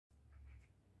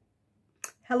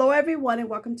Hello everyone and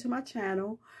welcome to my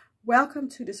channel. Welcome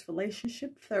to this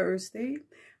Relationship Thursday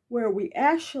where we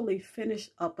actually finished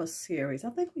up a series.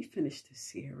 I think we finished the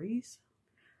series.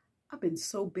 I've been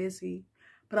so busy,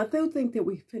 but I do think that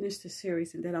we finished the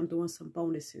series and that I'm doing some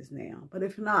bonuses now. But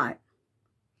if not,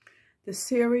 the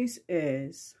series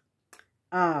is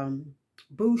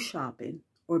boo shopping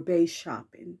or base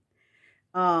shopping,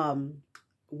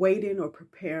 waiting or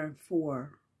preparing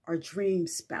for our dream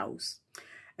spouse.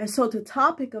 And so the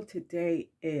topic of today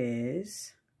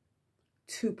is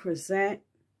to present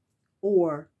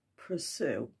or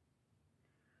pursue.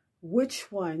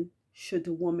 Which one should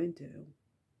the woman do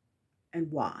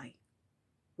and why?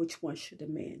 Which one should the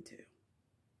man do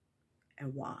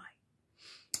and why?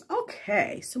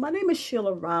 Okay, so my name is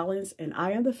Sheila Rollins and I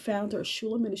am the founder of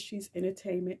H.U.L.A Ministries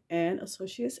Entertainment and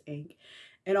Associates Inc.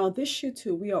 And on this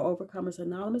YouTube, we are Overcomers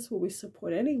Anonymous, where we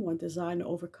support anyone designed to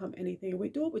overcome anything. We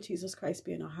do it with Jesus Christ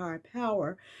being a higher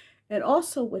power and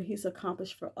also what he's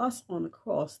accomplished for us on the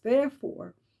cross.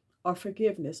 Therefore, our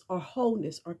forgiveness, our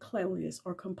wholeness, our cleanliness,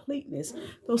 our completeness,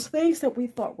 those things that we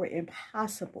thought were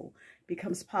impossible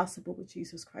becomes possible with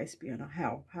Jesus Christ being a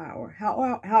higher power.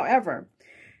 However,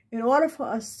 in order for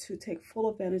us to take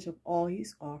full advantage of all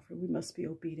he's offered, we must be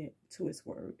obedient to his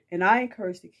word. And I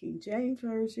encourage the King James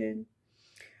Version,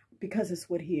 because it's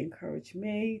what he encouraged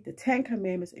me. The 10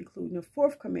 Commandments, including the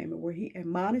 4th commandment, where he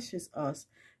admonishes us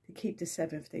to keep the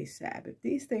 7th-day Sabbath.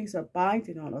 These things are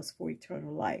binding on us for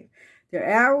eternal life. The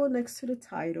arrow next to the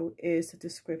title is the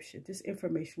description. This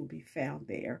information will be found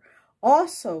there.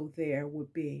 Also, there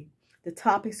would be the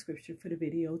topic scripture for the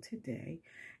video today,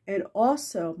 and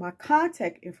also my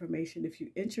contact information if you're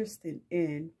interested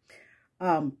in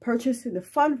purchasing the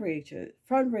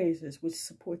fundraisers which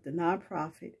support the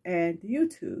nonprofit and the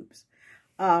YouTubes,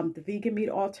 the vegan meat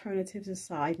alternatives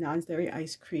inside, non-dairy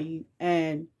ice cream,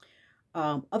 and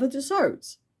other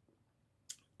desserts.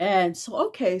 And so,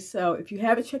 okay, so if you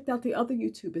haven't checked out the other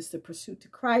YouTubers, The Pursuit to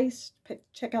Christ,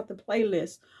 check out the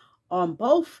playlist on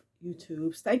both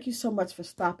YouTubes. Thank you so much for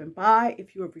stopping by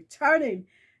if you're a returning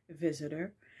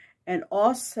visitor, and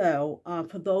also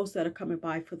for those that are coming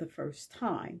by for the first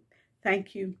time.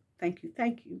 Thank you, thank you,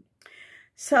 thank you.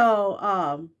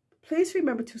 So please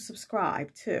remember to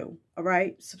subscribe too, all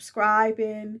right?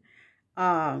 Subscribing,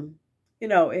 you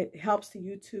know, it helps the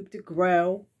YouTube to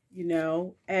grow, you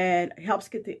know, and it helps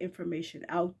get the information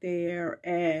out there.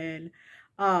 And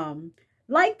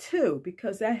like too,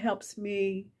 because that helps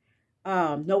me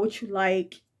know what you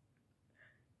like,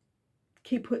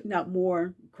 keep putting out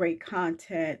more great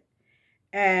content,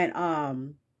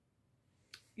 and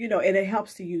you know, and it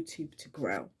helps the YouTube to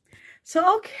grow.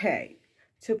 So, okay,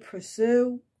 to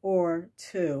pursue or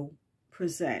to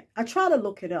present. I try to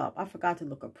look it up. I forgot to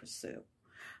look up pursue,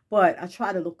 but I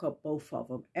try to look up both of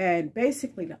them. And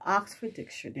basically, the Oxford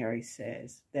Dictionary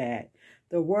says that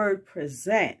the word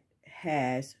present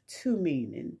has 2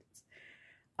 meanings.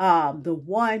 The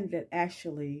one that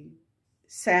actually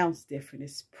sounds different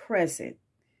is present,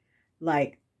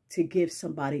 like to give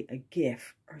somebody a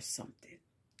gift or something.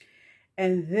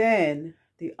 And then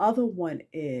the other one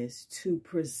is to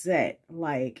present,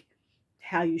 like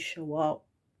how you show up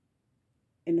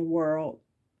in the world,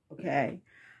 okay?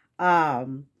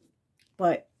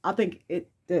 But I think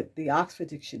the Oxford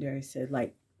Dictionary said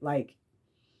like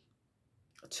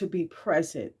to be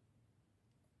present,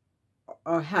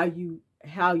 or how you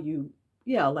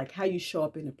like how you show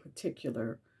up in a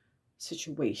particular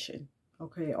situation,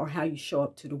 okay, or how you show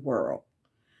up to the world.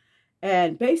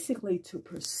 And basically to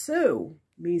pursue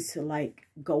means to like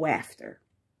go after,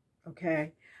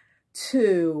 okay?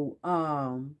 To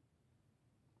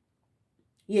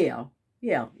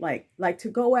like to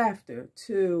go after,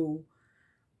 to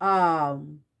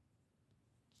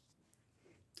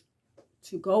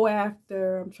go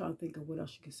after. I'm trying to think of what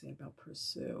else you can say about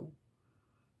pursue.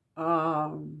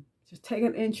 Just take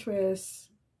an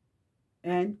interest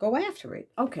and go after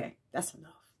it. Okay, that's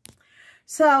enough.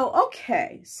 So,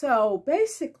 okay, so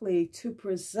basically to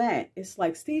present, it's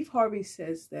like Steve Harvey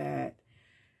says that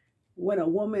when a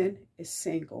woman is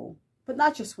single, but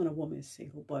not just when a woman is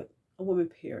single, but a woman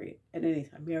period, at any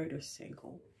time, married or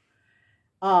single,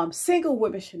 single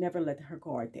women should never let her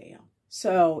guard down.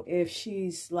 So if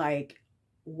she's like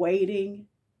waiting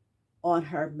on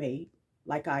her mate,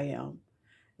 like I am,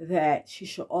 that she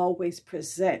should always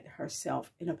present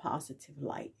herself in a positive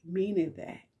light, meaning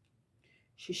that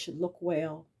she should look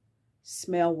well,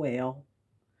 smell well,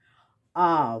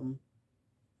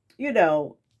 you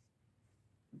know,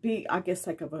 be, I guess,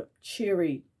 like of a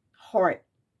cheery heart,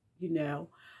 you know,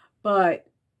 but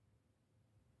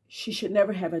she should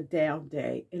never have a down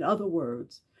day. In other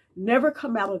words, never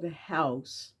come out of the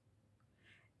house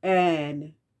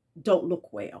and don't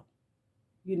look well.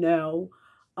 You know,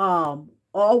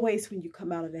 always when you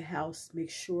come out of the house, make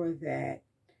sure that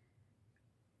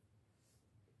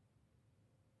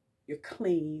you're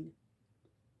clean,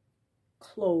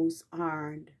 clothes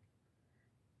ironed,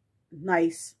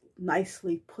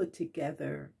 nicely put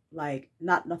together, like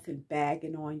not nothing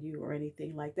bagging on you or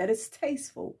anything like that. It's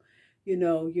tasteful. You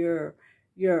know, your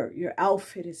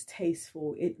outfit is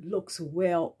tasteful. It looks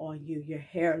well on you. Your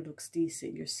hair looks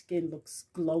decent. Your skin looks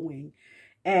glowing.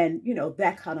 And, you know,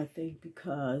 that kind of thing,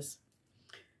 because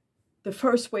the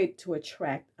first way to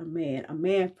attract a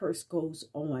man first goes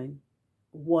on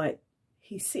what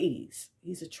he sees.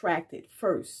 He's attracted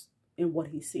first in what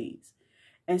he sees.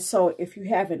 And so if you're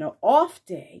having an off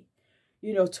day,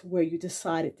 you know, to where you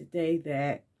decided today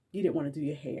that you didn't want to do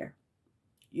your hair,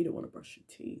 you didn't want to brush your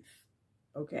teeth,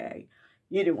 okay,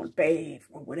 you didn't want to bathe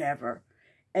or whatever,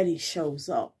 and he shows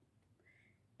up,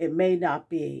 it may not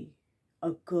be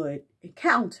a good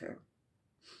encounter.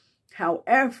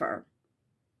 However,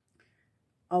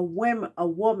 a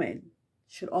woman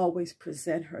should always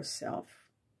present herself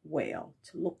well,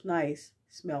 to look nice,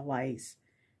 smell nice,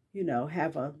 you know,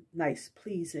 have a nice,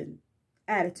 pleasing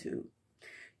attitude,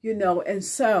 you know. And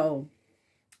so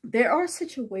there are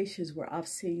situations where I've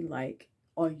seen, like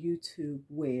on YouTube,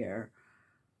 where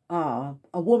a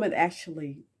woman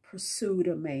actually pursued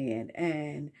a man,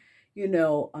 and, you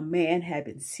know, a man had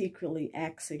been secretly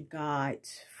asking God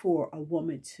for a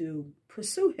woman to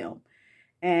pursue him,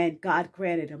 and God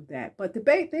granted him that. But the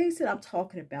things that I'm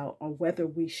talking about are whether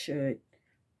we should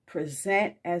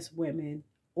present as women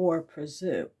or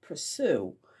pursue,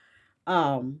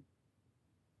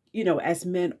 you know, as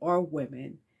men or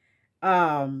women,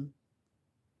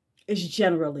 is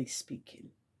generally speaking,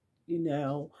 you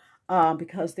know,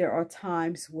 because there are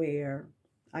times where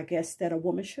I guess that a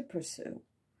woman should pursue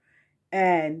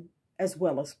and as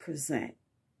well as present,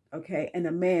 okay? And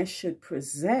a man should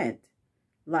present,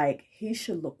 like he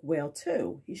should look well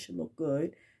too. He should look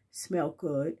good, smell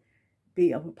good,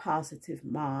 be of a positive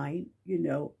mind, you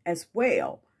know, as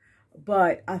well.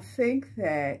 But I think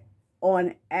that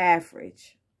on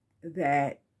average,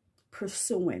 that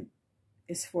pursuing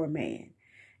is for a man.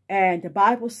 And the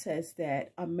Bible says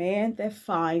that a man that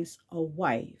finds a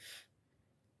wife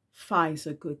finds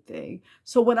a good thing.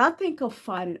 So when I think of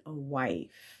finding a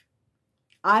wife,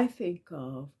 I think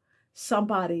of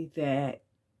somebody that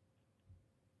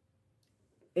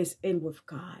is in with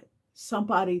God,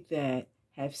 somebody that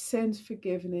have sins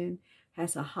forgiven,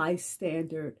 has a high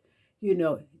standard. You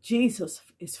know, Jesus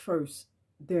is first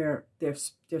their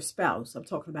spouse. I'm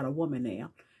talking about a woman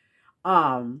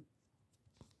now.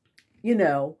 You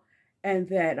know, and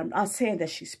that I'm not saying that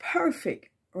she's perfect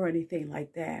or anything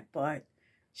like that, but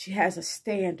she has a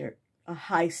standard, a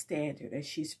high standard, and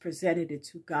she's presented it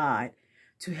to God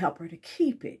to help her to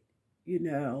keep it, you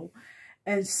know.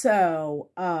 And so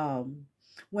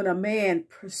when a man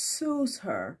pursues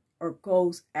her or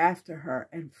goes after her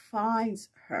and finds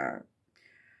her,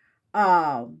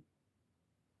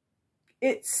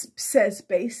 it says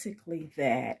basically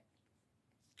that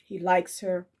he likes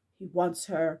her, he wants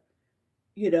her,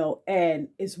 you know, and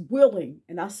is willing,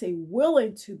 and I say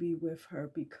willing, to be with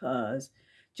her, because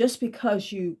just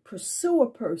because you pursue a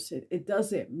person, it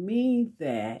doesn't mean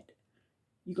that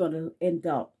you're going to end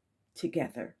up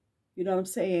together. You know what I'm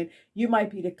saying? You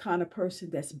might be the kind of person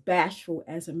that's bashful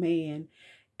as a man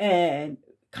and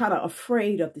kind of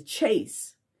afraid of the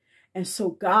chase. And so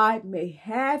God may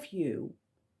have you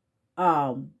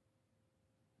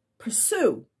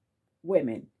pursue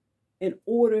women in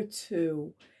order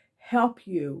to help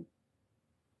you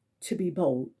to be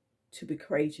bold, to be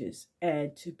courageous,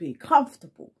 and to be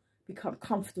comfortable, become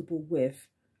comfortable with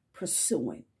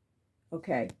pursuing.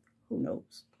 Okay, who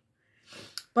knows?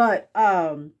 But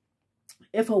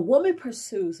if a woman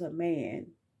pursues a man,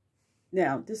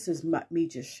 now this is me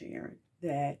just sharing,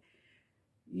 that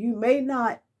you may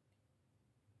not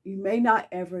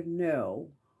ever know.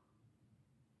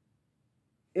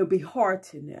 It'll be hard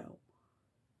to know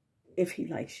if he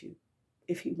likes you,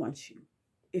 if he wants you,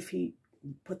 if he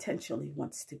potentially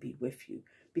wants to be with you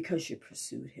because you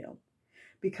pursued him.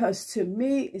 Because to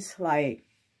me, it's like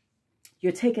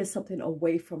you're taking something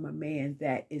away from a man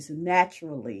that is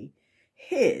naturally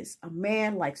his. A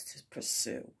man likes to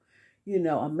pursue. You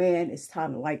know, a man is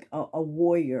kind of like a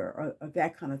warrior or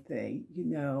that kind of thing, you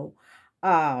know.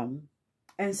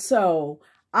 And so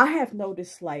I have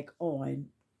noticed, like on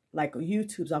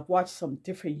YouTubes, I've watched some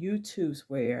different YouTubes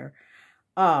where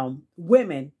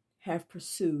women have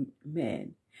pursued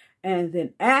men, and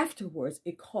then afterwards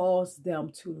it caused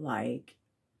them to, like,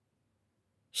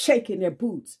 shaking their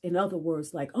boots. In other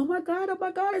words, like, oh my God,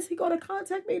 is he going to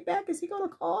contact me back? Is he going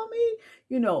to call me?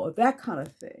 You know, that kind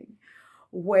of thing.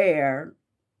 Where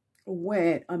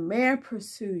when a man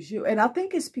pursues you, and I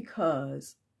think it's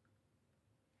because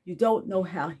you don't know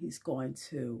how he's going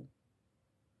to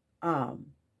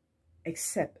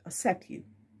accept you.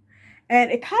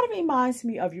 And it kind of reminds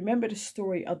me of, you remember the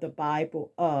story of the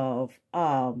Bible of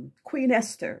Queen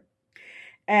Esther.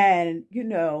 And, you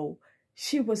know,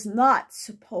 she was not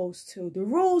supposed to, the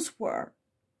rules were,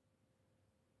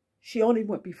 she only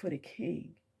went before the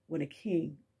king when the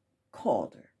king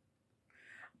called her.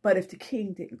 But if the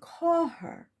king didn't call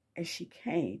her and she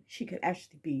came, she could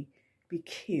actually be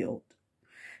killed.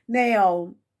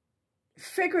 Now,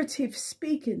 figurative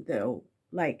speaking, though,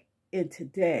 like in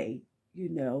today, you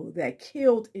know, that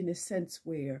killed in a sense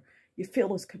where your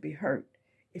feelings could be hurt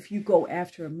if you go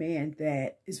after a man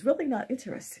that is really not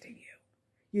interested in you,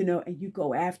 you know, and you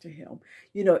go after him.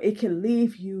 You know, it can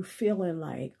leave you feeling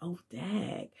like, oh,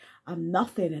 dang, I'm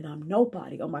nothing and I'm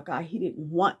nobody. Oh, my God, he didn't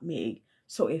want me.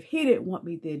 So if he didn't want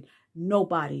me, then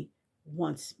nobody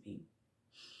wants me.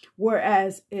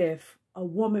 Whereas if a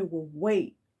woman will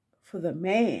wait for the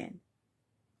man,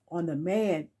 on the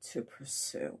man to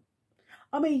pursue.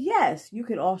 I mean, yes, you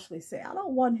could also say, I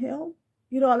don't want him.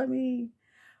 You know what I mean?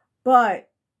 But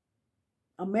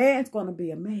a man's going to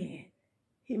be a man.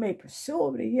 He may pursue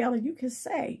him and yell, and you can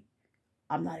say,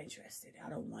 I'm not interested. I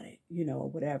don't want it, you know, or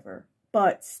whatever.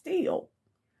 But still,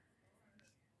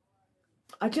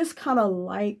 I just kind of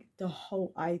like the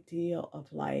whole idea of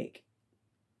like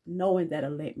knowing that a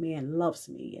man loves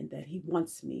me and that he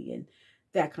wants me and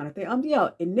that kind of thing. Yeah,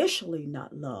 initially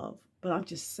not love, but I'm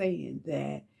just saying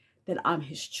that I'm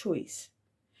his choice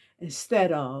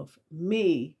instead of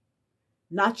me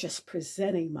not just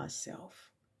presenting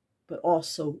myself, but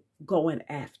also going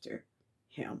after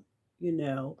him, you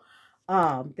know,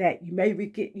 that you may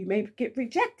get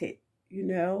rejected, you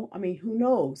know. I mean, who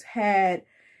knows? Had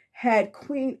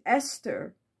Queen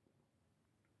Esther,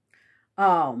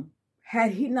 had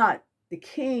the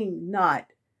king not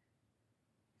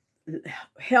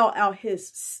held out his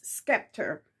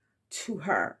scepter to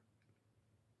her,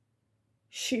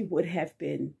 she would have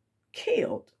been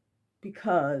killed,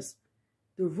 because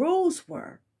the rules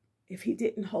were, if he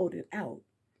didn't hold it out,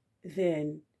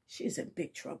 then she's in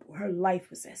big trouble. Her life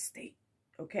was at stake,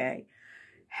 okay?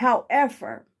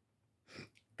 However,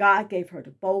 God gave her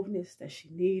the boldness that she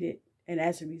needed, and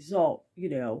as a result, you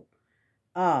know,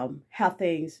 how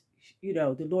things, you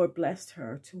know, the Lord blessed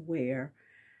her to where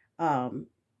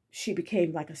she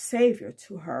became like a savior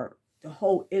to the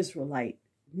whole Israelite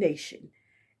nation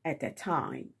at that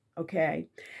time, okay?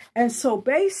 And so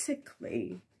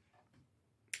basically,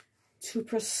 to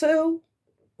pursue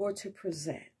or to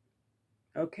present,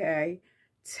 okay?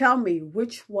 Tell me,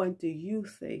 which one do you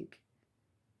think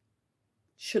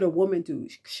should a woman do?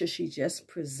 Should she just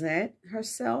present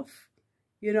herself?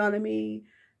 You know what I mean?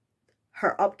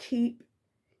 Her upkeep,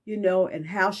 you know, and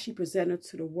how she presented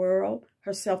to the world,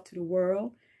 herself to the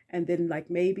world. And then like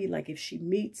maybe like if she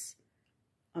meets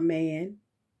a man,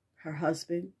 her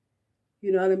husband,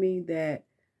 you know what I mean? That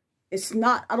it's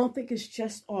not, I don't think it's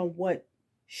just on what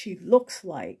she looks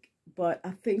like, but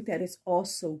I think that it's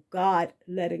also God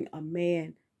letting a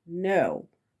man know,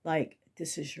 like,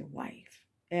 this is your wife.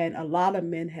 And a lot of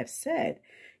men have said,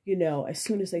 you know, as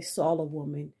soon as they saw a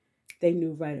woman, they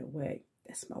knew right away,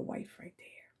 that's my wife right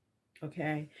there.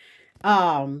 Okay.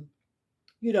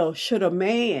 You know, should a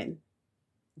man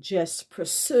just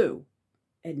pursue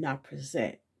and not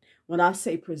present? When I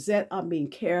say present, I mean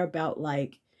care about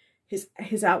like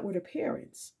his outward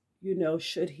appearance. You know,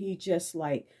 should he just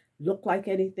like look like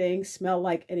anything, smell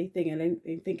like anything,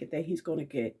 and think that he's going to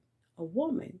get a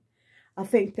woman? I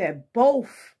think that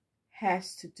both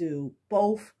has to do,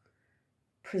 both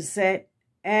present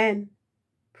and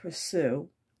pursue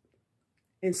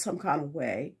in some kind of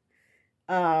way.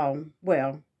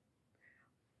 Well,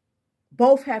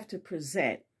 both have to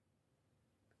present,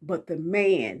 but the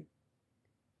man,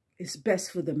 it's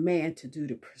best for the man to do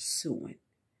the pursuing.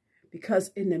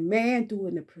 Because in the man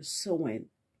doing the pursuing,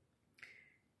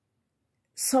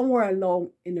 somewhere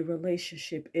along in the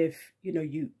relationship, if, you know,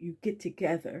 you get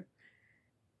together,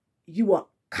 you are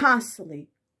constantly,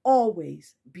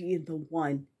 always being the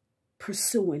one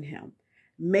pursuing him,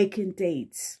 making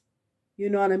dates, you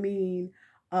know what I mean?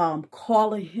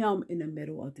 Calling him in the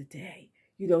middle of the day,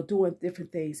 you know, doing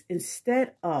different things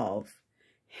instead of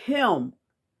him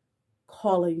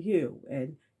calling you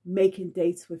and making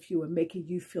dates with you and making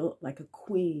you feel like a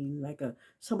queen, like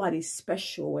somebody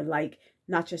special, and like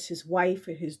not just his wife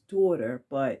and his daughter,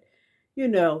 but, you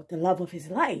know, the love of his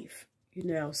life, you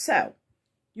know. So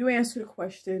You answer the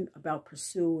question about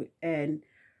pursuing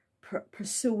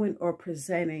or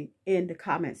presenting in the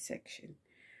comment section.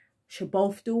 Should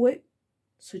both do it?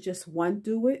 Should just one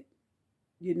do it?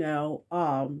 You know,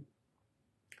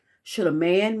 should a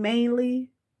man mainly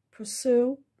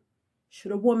pursue?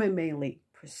 Should a woman mainly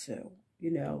pursue?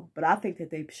 You know, but I think that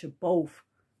they should both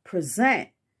present,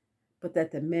 but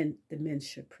that the men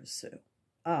should pursue.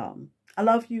 I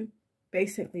love you.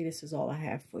 Basically, this is all I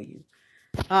have for you.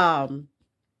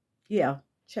 Yeah,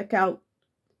 check out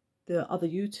the other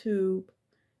YouTube,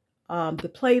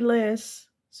 the playlist,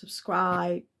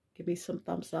 subscribe, give me some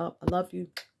thumbs up. I love you.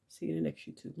 See you in the next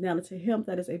YouTube. Now to him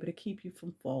that is able to keep you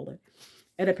from falling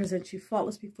and to present you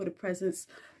faultless before the presence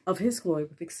of his glory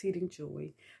with exceeding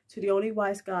joy. To the only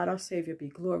wise God, our Savior, be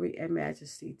glory and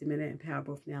majesty, dominion and power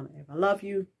both now and ever. I love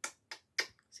you.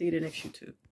 See you in the next YouTube.